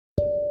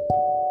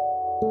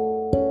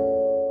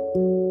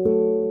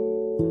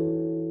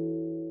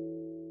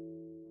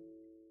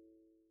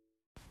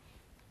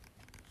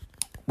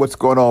What's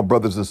going on,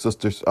 brothers and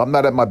sisters? I'm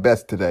not at my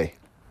best today.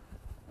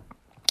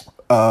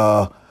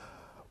 Uh,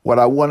 what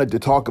I wanted to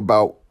talk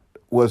about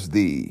was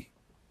the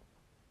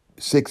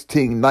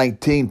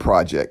 1619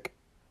 project,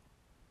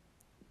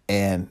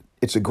 and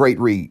it's a great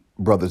read,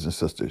 brothers and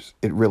sisters.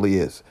 It really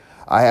is.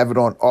 I have it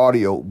on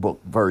audio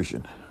book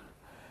version,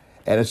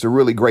 and it's a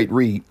really great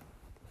read.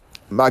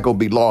 I'm not gonna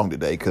be long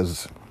today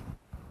because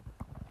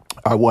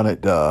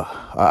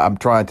I'm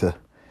trying to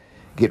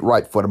get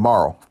right for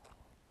tomorrow.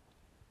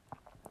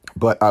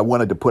 But I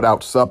wanted to put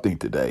out something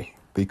today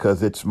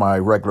because it's my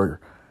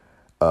regular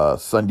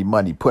Sunday,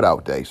 Monday put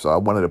out day. So I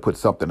wanted to put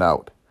something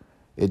out.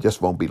 It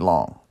just won't be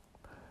long.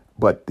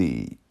 But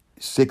the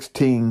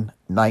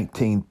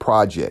 1619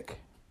 project,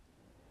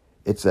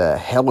 it's a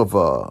hell of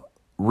a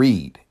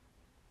read.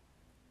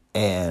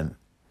 And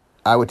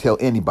I would tell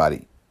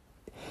anybody,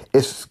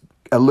 it's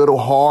a little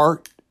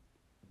hard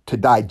to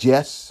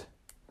digest,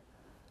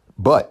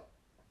 but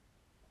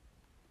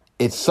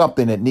it's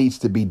something that needs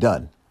to be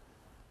done.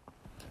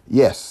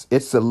 Yes,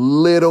 it's a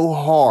little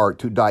hard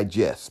to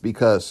digest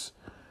because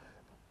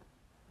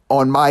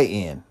on my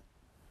end,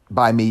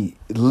 by me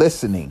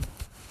listening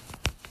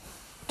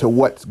to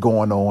what's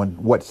going on,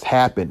 what's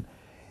happened,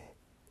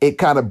 it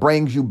kind of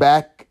brings you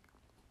back,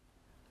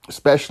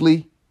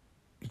 especially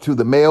to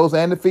the males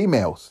and the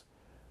females,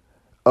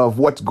 of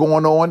what's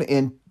going on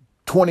in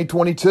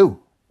 2022.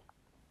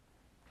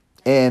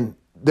 And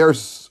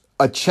there's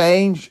a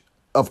change.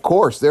 Of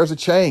course, there's a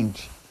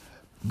change,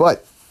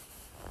 but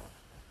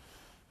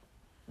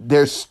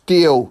there's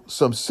still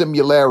some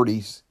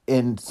similarities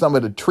in some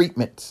of the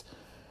treatments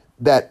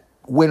that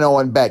went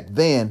on back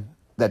then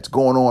that's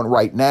going on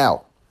right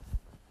now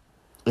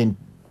in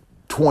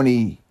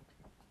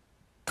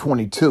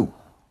 2022.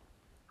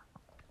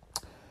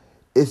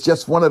 It's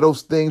just one of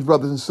those things,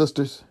 brothers and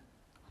sisters.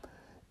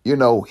 You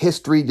know,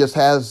 history just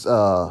has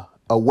a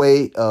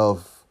way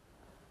of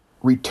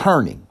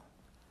returning,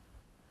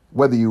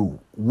 whether you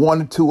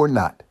wanted to or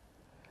not.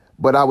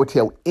 But I would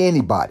tell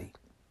anybody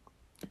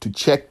to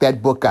check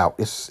that book out.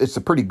 It's an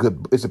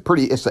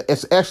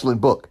excellent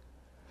book.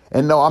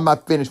 And no, I'm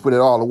not finished with it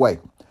all the way.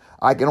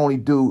 I can only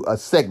do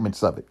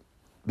segments of it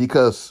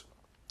because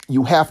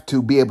you have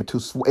to be able to.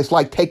 It's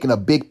like taking a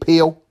big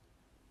pill.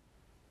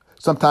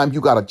 Sometimes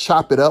you got to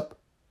chop it up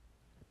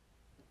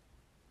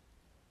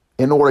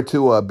in order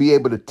to be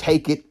able to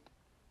take it,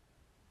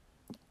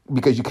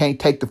 because you can't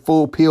take the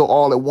full pill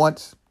all at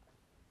once.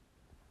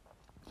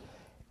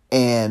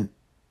 And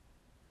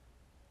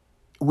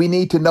we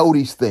need to know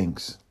these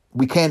things.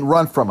 We can't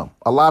run from them.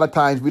 A lot of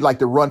times we like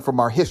to run from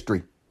our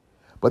history,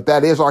 but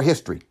that is our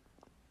history.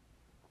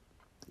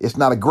 It's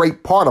not a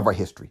great part of our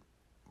history,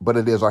 but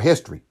it is our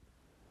history.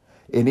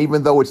 And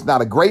even though it's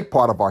not a great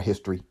part of our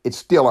history, it's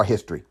still our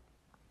history.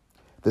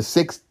 The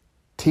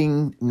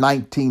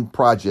 1619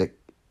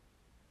 project,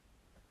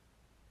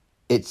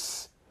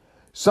 it's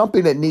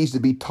something that needs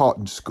to be taught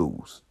in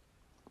schools.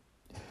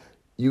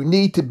 You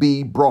need to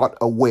be brought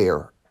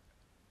aware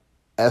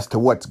as to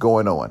what's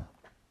going on.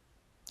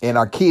 And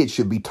our kids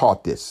should be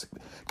taught this.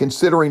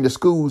 Considering the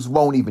schools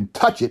won't even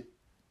touch it,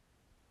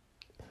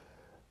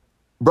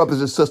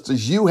 brothers and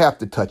sisters, you have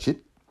to touch it.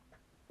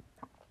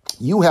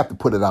 You have to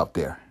put it out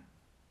there.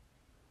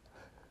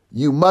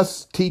 You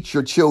must teach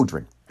your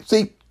children.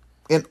 See,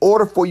 in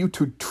order for you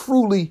to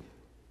truly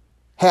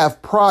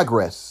have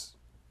progress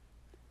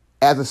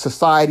as a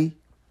society,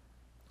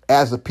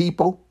 as a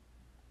people,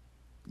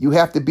 you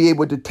have to be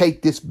able to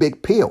take this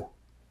big pill.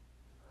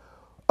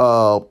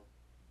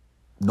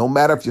 No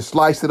matter if you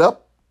slice it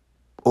up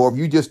or if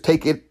you just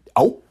take it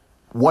out,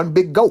 one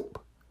big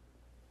gulp,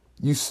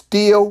 you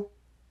still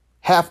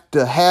have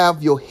to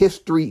have your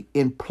history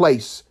in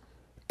place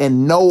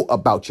and know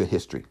about your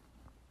history.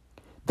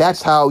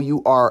 That's how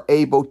you are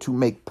able to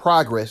make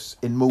progress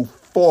and move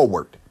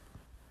forward.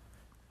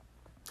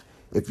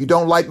 If you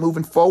don't like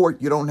moving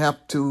forward, you don't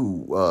have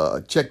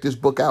to check this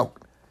book out.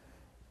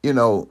 You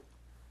know,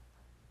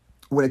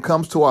 when it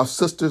comes to our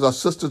sisters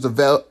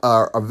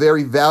are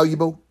very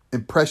valuable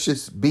and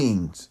precious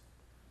beings.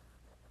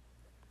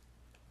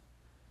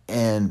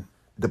 And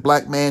the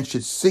black man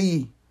should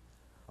see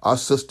our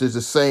sisters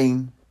the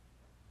same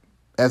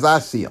as I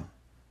see them.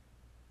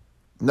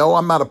 No,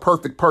 I'm not a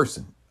perfect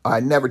person.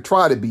 I never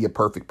try to be a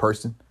perfect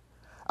person.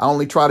 I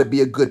only try to be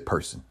a good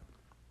person.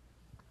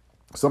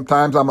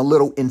 Sometimes I'm a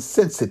little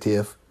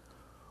insensitive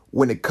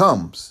when it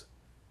comes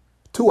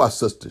to our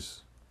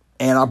sisters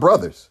and our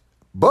brothers.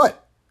 But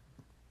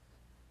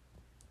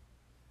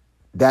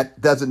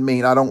that doesn't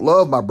mean I don't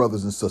love my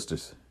brothers and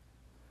sisters,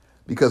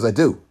 because I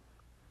do.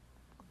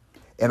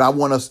 And I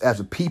want us as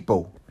a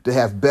people to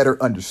have better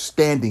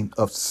understanding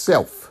of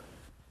self.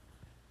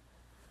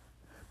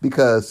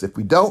 Because if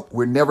we don't,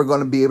 we're never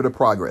going to be able to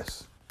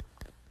progress.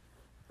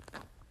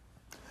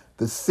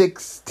 The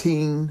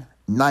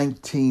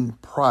 1619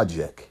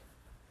 project.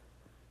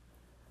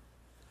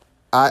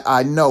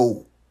 I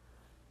know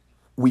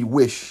we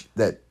wish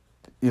that,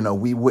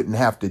 we wouldn't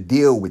have to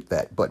deal with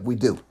that, but we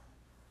do.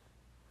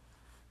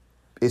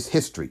 It's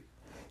history.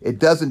 It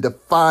doesn't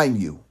define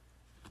you.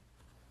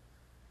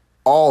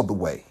 all the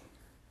way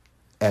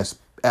as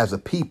a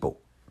people.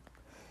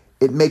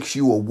 It makes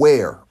you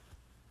aware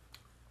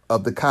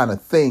of the kind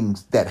of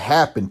things that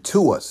happen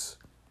to us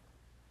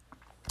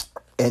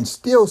and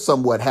still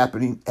somewhat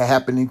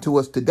happening to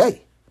us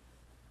today.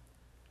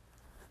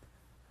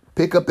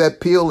 Pick up that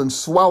pill and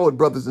swallow it,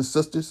 brothers and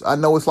sisters. I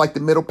know it's like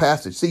the Middle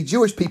Passage. See,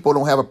 Jewish people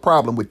don't have a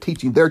problem with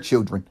teaching their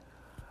children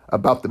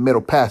about the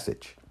Middle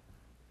Passage,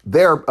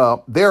 their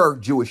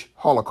Jewish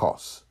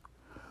Holocaust.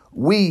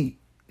 We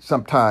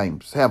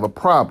sometimes have a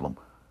problem.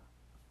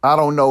 I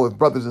don't know if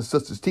brothers and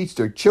sisters teach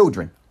their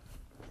children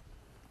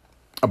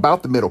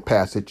about the Middle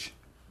Passage,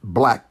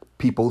 black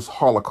people's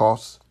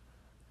Holocaust,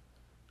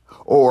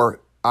 or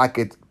I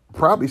could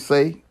probably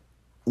say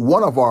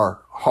one of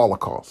our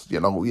Holocausts. You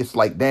know, it's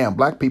like, damn,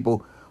 black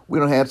people, we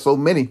don't have so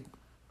many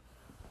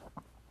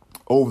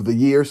over the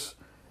years.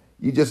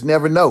 You just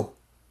never know.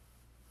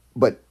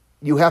 But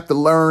you have to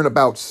learn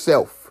about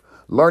self.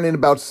 Learning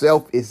about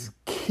self is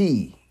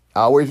key.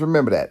 I always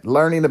remember that.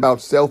 Learning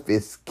about self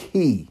is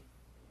key.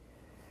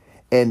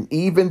 And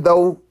even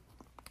though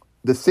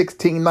the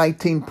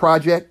 1619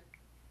 Project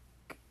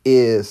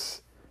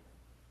is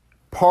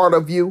part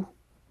of you,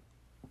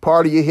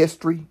 part of your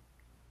history,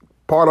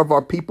 part of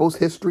our people's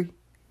history,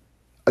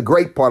 a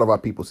great part of our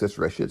people's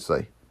history, I should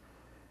say,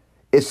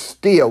 it's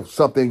still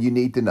something you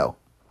need to know.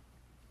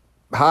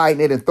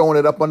 Hiding it and throwing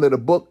it up under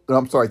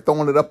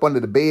throwing it up under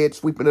the bed,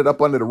 sweeping it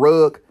up under the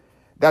rug,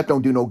 that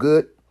don't do no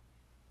good.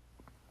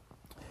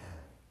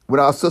 When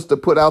our sister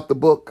put out the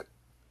book,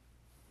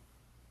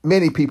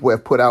 many people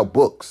have put out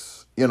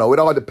books. You know, it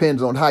all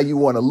depends on how you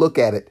want to look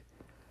at it.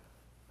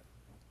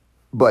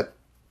 But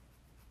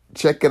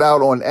check it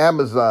out on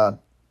Amazon.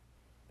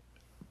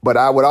 But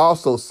I would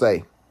also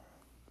say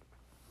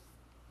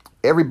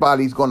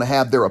everybody's going to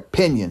have their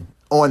opinion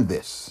on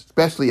this,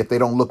 especially if they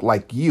don't look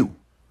like you.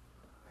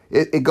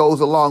 It goes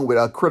along with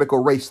a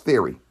critical race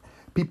theory.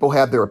 People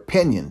have their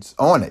opinions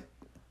on it,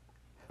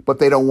 but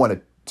they don't want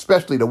to,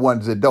 especially the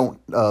ones that don't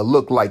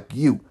look like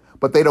you,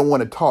 but they don't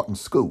want it taught in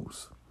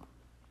schools.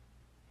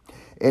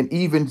 And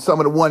even some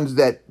of the ones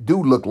that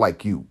do look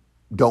like you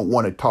don't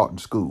want it taught in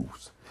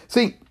schools.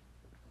 See,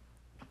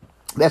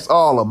 that's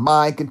all a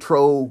mind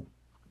control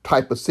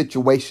type of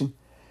situation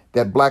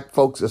that black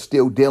folks are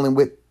still dealing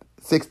with.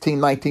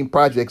 1619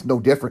 Project's no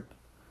different.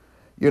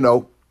 You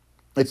know,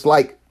 it's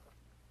like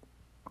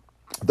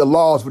the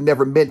laws were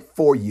never meant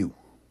for you.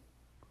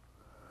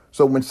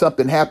 So when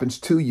something happens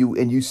to you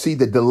and you see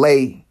the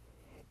delay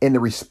in the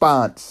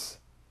response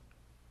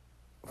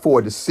for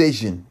a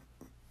decision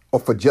or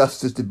for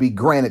justice to be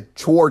granted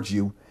towards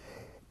you,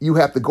 you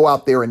have to go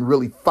out there and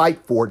really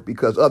fight for it,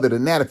 because other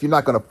than that, if you're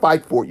not going to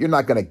fight for it, you're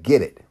not going to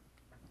get it.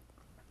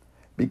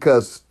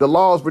 Because the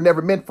laws were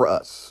never meant for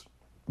us.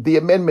 The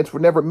amendments were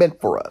never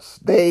meant for us.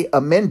 They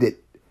amended,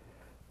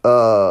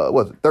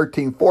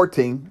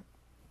 1314,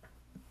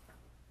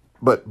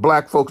 but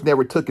black folks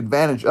never took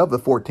advantage of the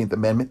 14th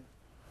Amendment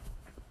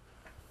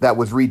that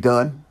was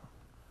redone.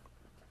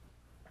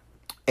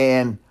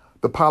 And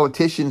the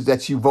politicians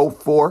that you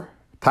vote for,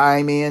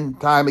 time in,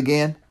 time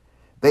again,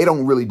 they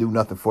don't really do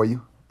nothing for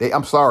you.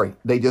 I'm sorry,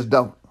 they just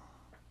don't.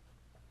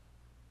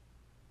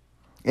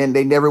 And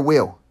they never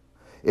will.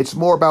 It's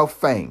more about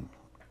fame.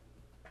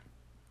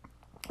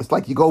 It's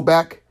like you go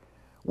back,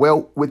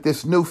 well, with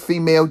this new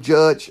female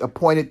judge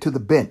appointed to the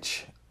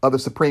bench of the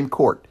Supreme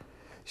Court.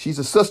 She's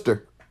a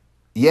sister,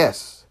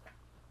 yes,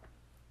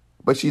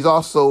 but she's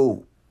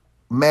also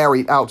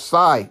married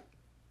outside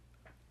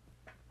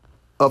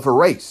of her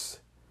race.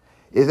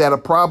 Is that a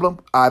problem?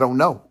 I don't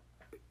know.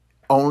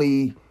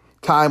 Only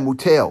time will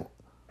tell.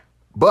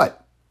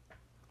 But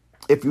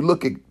if you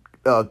look at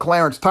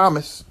Clarence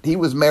Thomas, he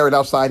was married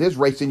outside his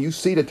race, and you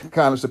see the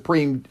kind of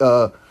Supreme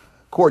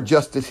Court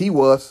justice he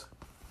was.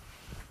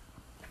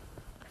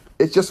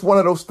 It's just one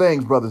of those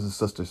things, brothers and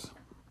sisters.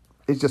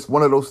 It's just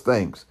one of those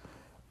things.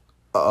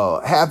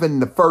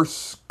 Having the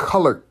first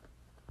color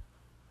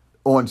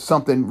on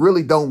something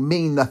really don't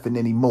mean nothing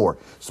anymore,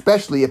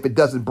 especially if it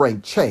doesn't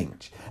bring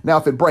change. Now,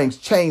 if it brings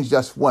change,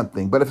 that's one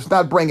thing. But if it's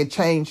not bringing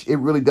change, it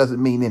really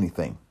doesn't mean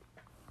anything.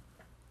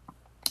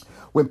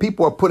 When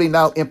people are putting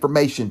out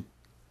information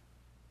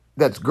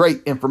that's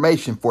great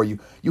information for you,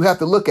 you have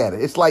to look at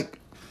it. It's like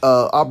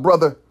our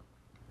brother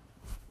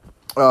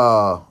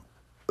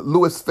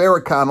Louis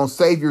Farrakhan on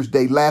Savior's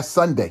Day last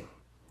Sunday,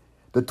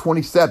 the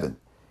 27th.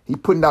 He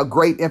putting out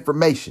great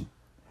information.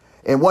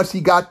 And once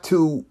he got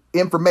to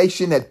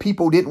information that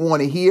people didn't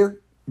want to hear,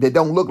 that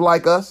don't look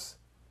like us,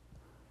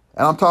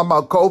 and I'm talking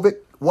about COVID,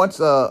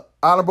 once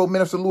Honorable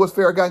Minister Louis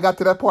Farrakhan got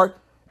to that part,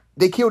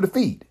 they killed the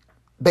feed.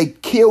 They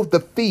killed the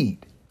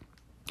feed.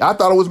 I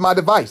thought it was my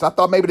device. I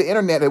thought maybe the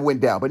internet had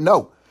went down, but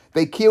no.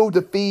 They killed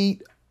the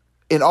feed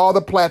in all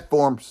the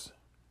platforms.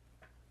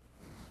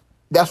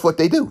 That's what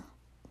they do.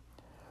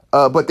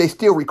 But they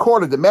still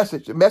recorded the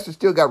message. The message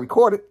still got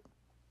recorded.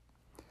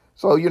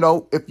 So, you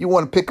know, if you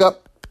want to pick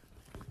up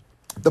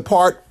the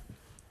part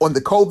on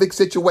the COVID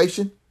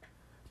situation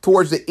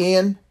towards the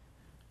end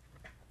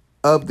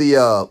of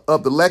the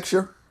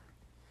lecture,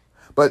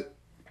 but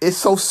it's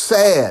so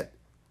sad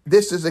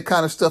this is the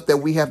kind of stuff that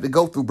we have to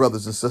go through,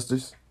 brothers and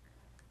sisters.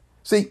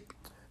 See,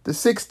 the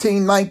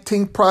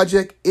 1619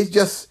 Project, it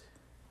just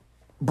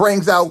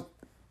brings out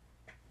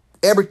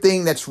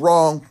everything that's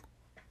wrong,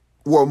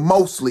 or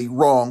mostly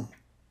wrong,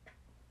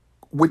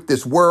 with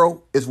this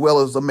world as well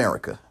as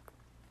America.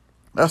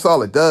 That's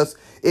all it does.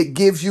 It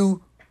gives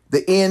you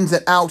the ins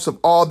and outs of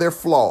all their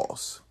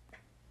flaws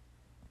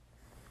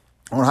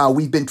on how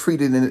we've been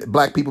treated, and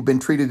black people been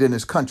treated in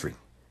this country.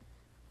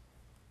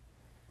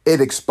 It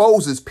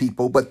exposes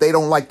people, but they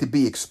don't like to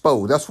be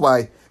exposed. That's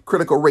why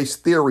critical race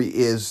theory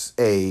is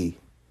a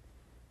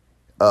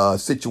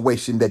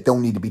situation that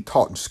don't need to be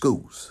taught in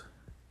schools.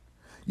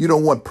 You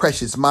don't want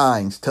precious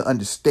minds to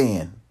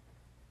understand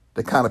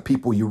the kind of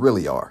people you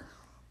really are.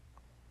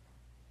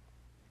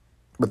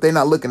 But they're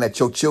not looking at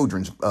your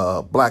children's,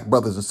 black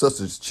brothers and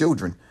sisters'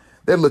 children.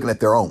 They're looking at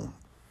their own.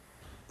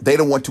 They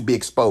don't want to be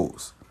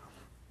exposed.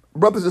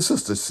 Brothers and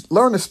sisters,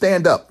 learn to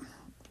stand up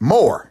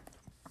more.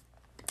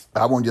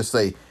 I won't just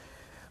say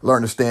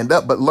learn to stand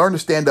up, but learn to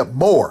stand up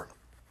more.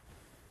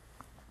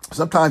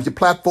 Sometimes your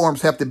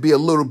platforms have to be a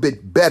little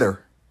bit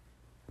better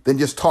than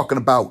just talking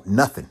about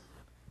nothing.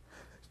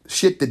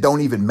 Shit that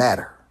don't even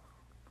matter.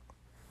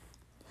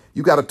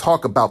 You got to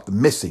talk about the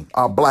missing,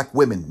 our black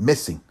women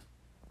missing.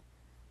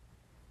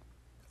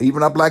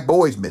 Even our black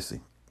boys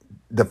missing.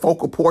 The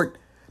focal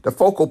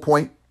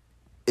point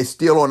is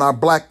still on our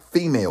black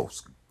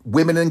females,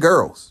 women and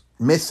girls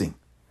missing.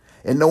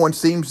 And no one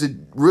seems to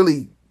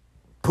really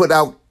put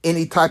out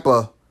any type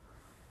of,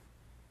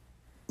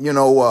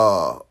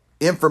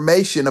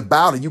 information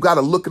about it. You got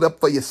to look it up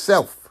for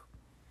yourself.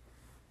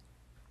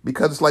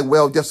 Because it's like,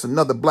 well, just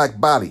another black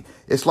body.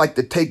 It's like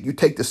you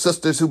take the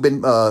sisters who've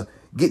been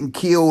getting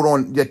killed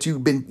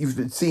you've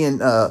been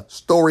seeing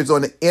stories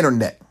on the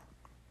internet.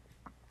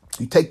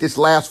 You take this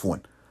last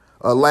one,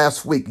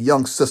 last week,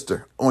 young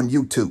sister on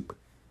YouTube.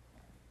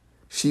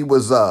 She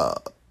was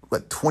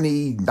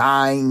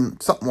 29,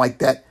 something like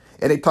that.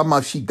 And they talking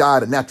about she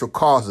died of natural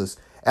causes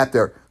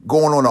after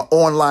going on an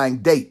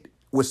online date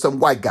with some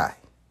white guy.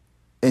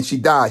 And she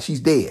died. She's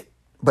dead.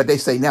 But they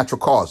say natural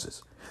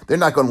causes. They're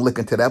not going to look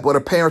into that, but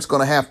her parents going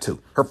to have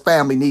to. Her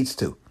family needs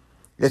to.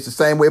 It's the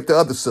same way with the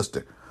other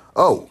sister.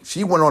 Oh,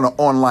 she went on an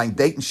online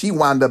date and she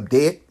wound up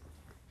dead.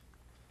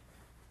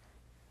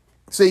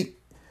 See,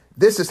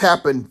 this has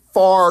happened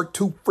far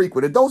too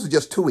frequent. And those are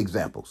just two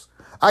examples.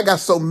 I got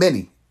so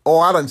many,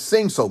 or I done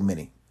seen so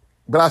many,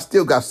 but I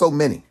still got so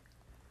many.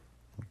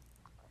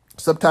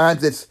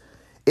 Sometimes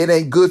it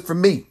ain't good for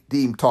me to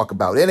even talk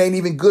about it. It ain't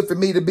even good for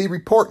me to be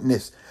reporting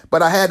this.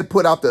 But I had to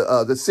put out the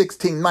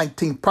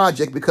 1619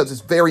 Project because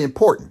it's very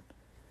important.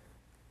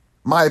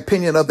 My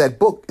opinion of that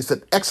book is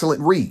an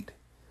excellent read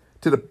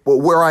to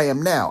where I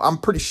am now. I'm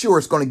pretty sure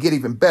it's going to get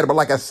even better. But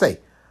like I say,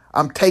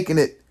 I'm taking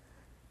it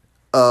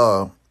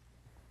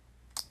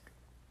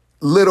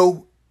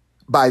little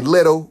by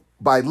little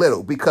by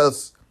little,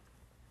 because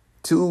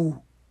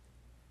to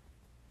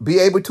be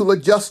able to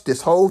adjust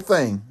this whole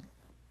thing,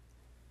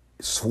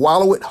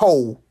 swallow it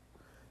whole,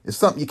 is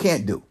something you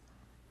can't do,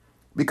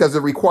 because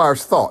it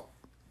requires thought.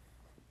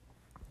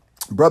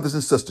 Brothers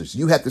and sisters,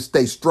 you have to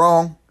stay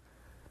strong.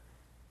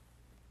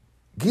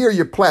 Gear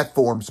your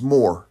platforms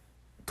more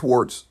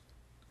towards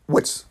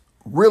what's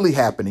really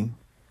happening,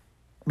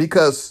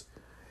 because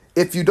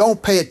if you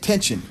don't pay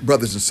attention,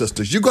 brothers and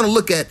sisters, you're going to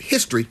look at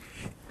history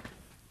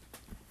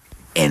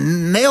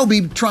and they'll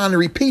be trying to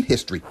repeat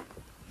history.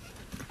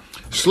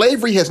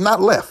 Slavery has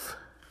not left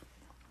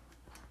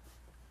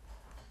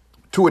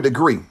to a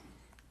degree.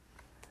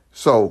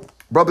 So,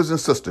 brothers and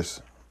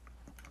sisters,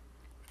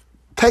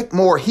 take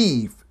more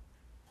heed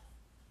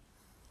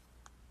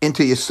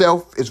into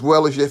yourself as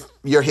well as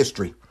your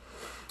history.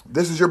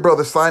 This is your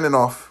brother signing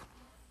off.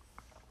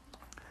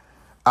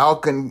 I'll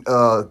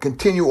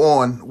continue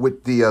on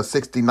with the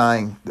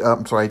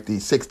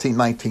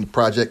 1619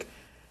 Project.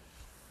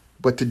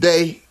 But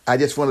today, I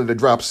just wanted to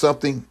drop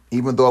something,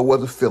 even though I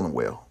wasn't feeling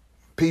well.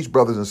 Peace,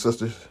 brothers and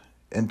sisters.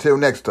 Until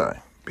next time,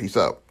 peace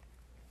out.